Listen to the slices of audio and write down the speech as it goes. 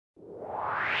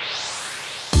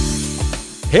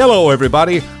Hello,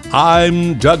 everybody.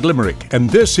 I'm Doug Limerick, and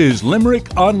this is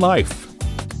Limerick on Life.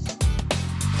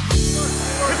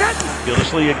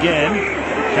 Gillisley again,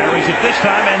 carries it this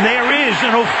time, and there is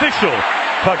an official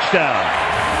touchdown.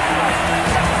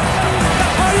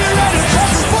 Are you ready for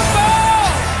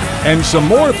football? And some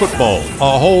more football,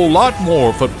 a whole lot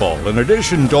more football. In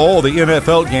addition to all the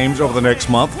NFL games over the next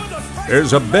month,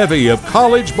 there's a bevy of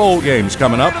college bowl games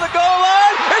coming up. To the goal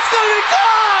line, it's going to be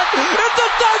gone! It's a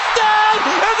touchdown!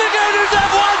 And the Gators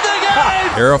have won the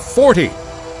game! There are 40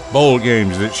 bowl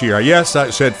games this year. Yes, I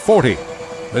said 40.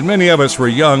 When many of us were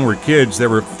young, were kids, there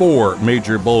were 4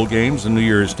 major bowl games on New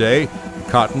Year's Day: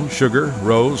 Cotton, Sugar,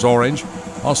 Rose, Orange.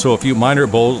 Also a few minor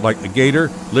bowls like the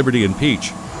Gator, Liberty, and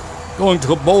Peach. Going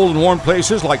to a bowl in warm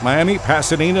places like Miami,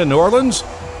 Pasadena, and New Orleans,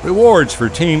 rewards for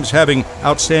teams having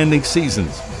outstanding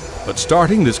seasons. But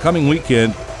starting this coming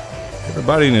weekend,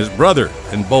 everybody and his brother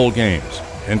in bowl games.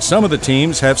 And some of the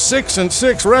teams have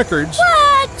 6-6 records.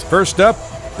 What? First up,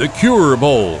 the Cure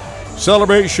Bowl,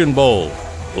 Celebration Bowl,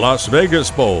 Las Vegas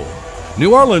Bowl,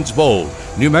 New Orleans Bowl,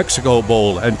 New Mexico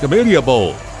Bowl, and Camellia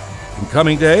Bowl. In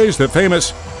coming days, the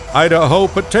famous Idaho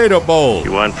Potato Bowl.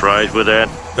 You want fries with that?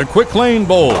 The Quick Lane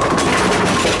Bowl.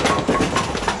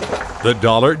 The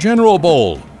Dollar General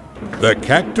Bowl. The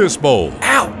Cactus Bowl.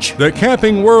 Ouch! The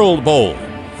Camping World Bowl.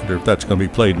 Wonder if that's going to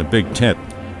be played in a big tent.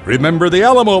 Remember the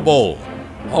Alamo Bowl.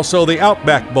 Also the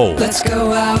Outback Bowl. Let's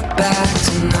go out back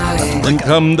tonight. Then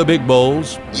come the big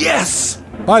bowls. Yes!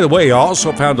 By the way, I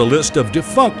also found a list of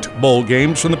defunct bowl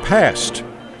games from the past.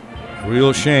 A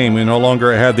real shame we no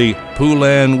longer have the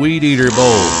Poulan Weed Eater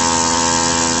Bowl.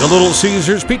 The Little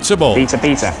Caesars Pizza Bowl.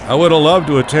 Pizza. I would have loved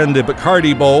to attend the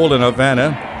Bacardi Bowl in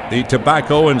Havana, the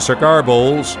Tobacco and Cigar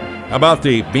Bowls. How about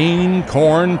the Bean,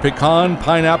 Corn, Pecan,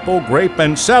 Pineapple, Grape,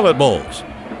 and Salad Bowls?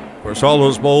 Of course, all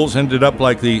those bowls ended up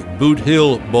like the Boot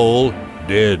Hill Bowl,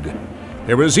 dead.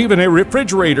 There was even a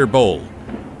Refrigerator Bowl.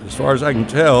 As far as I can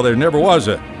tell, there never was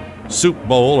a Soup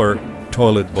Bowl or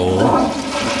Toilet Bowl.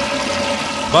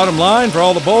 Bottom line, for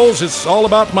all the bowls, it's all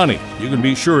about money. You can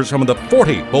be sure some of the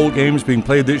 40 bowl games being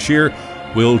played this year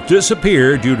will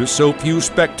disappear due to so few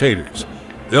spectators.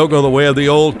 They'll go the way of the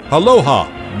old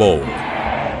Aloha Bowl.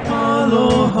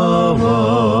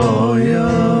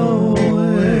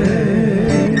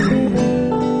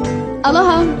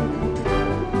 Aloha.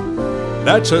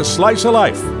 That's a slice of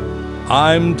life.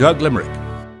 I'm Doug Limerick.